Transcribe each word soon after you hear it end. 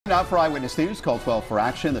Now for Eyewitness News, call 12 for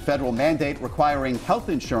action. The federal mandate requiring health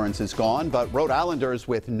insurance is gone, but Rhode Islanders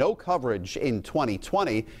with no coverage in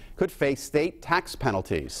 2020 could face state tax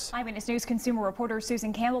penalties. Eyewitness News consumer reporter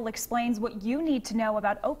Susan Campbell explains what you need to know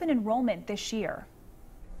about open enrollment this year.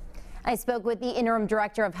 I spoke with the interim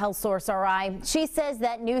director of Health Source RI. She says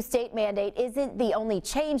that new state mandate isn't the only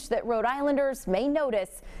change that Rhode Islanders may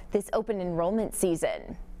notice this open enrollment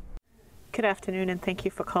season. Good afternoon, and thank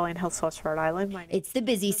you for calling Health Source Rhode Island. It's the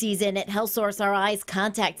busy season at Health Source RI's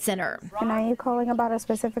contact center. And are you calling about a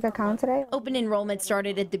specific account today? Open enrollment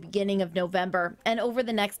started at the beginning of November, and over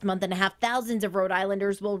the next month and a half, thousands of Rhode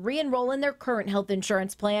Islanders will re-enroll in their current health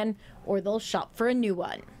insurance plan, or they'll shop for a new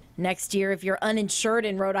one. Next year, if you're uninsured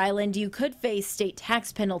in Rhode Island, you could face state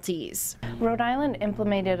tax penalties. Rhode Island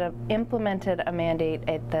implemented a mandate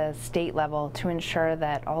at the state level to ensure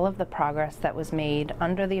that all of the progress that was made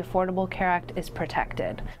under the Affordable Care Act is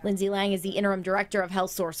protected. Lindsay Lang is the interim director of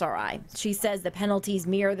Health Source RI. She says the penalties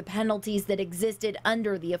mirror the penalties that existed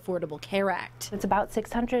under the Affordable Care Act. It's about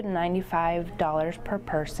 $695 per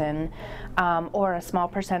person, or a small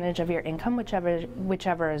percentage of your income,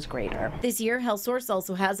 whichever is greater. This year, Health Source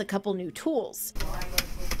also has a couple new tools.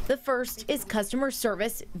 The first is customer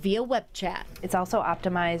service via web chat. It's also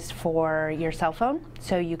optimized for your cell phone,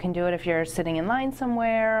 so you can do it if you're sitting in line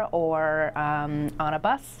somewhere or on a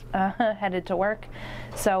bus headed to work.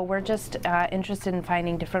 So we're just interested in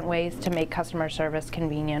finding different ways to make customer service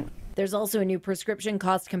convenient. There's also a new prescription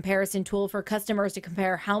cost comparison tool for customers to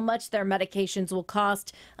compare how much their medications will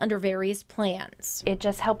cost under various plans. It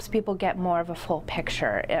just helps people get more of a full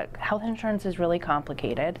picture. Health insurance is really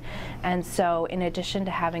complicated, and so in addition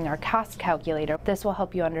to having our cost calculator, this will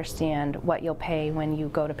help you understand what you'll pay when you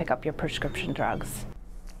go to pick up your prescription drugs.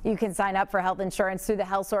 You can sign up for health insurance through the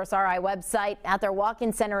Health Source RI website, at their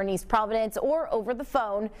walk-in center in East Providence, or over the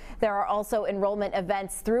phone. There are also enrollment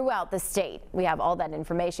events throughout the state. We have all that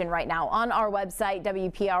information right now on our website,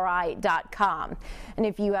 WPRI.com. And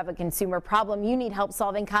if you have a consumer problem you need help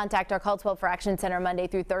solving, contact our Call 12 for Action Center Monday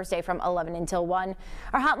through Thursday from 11 until 1.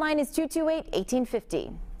 Our hotline is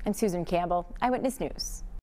 228-1850. I'm Susan Campbell, Eyewitness News.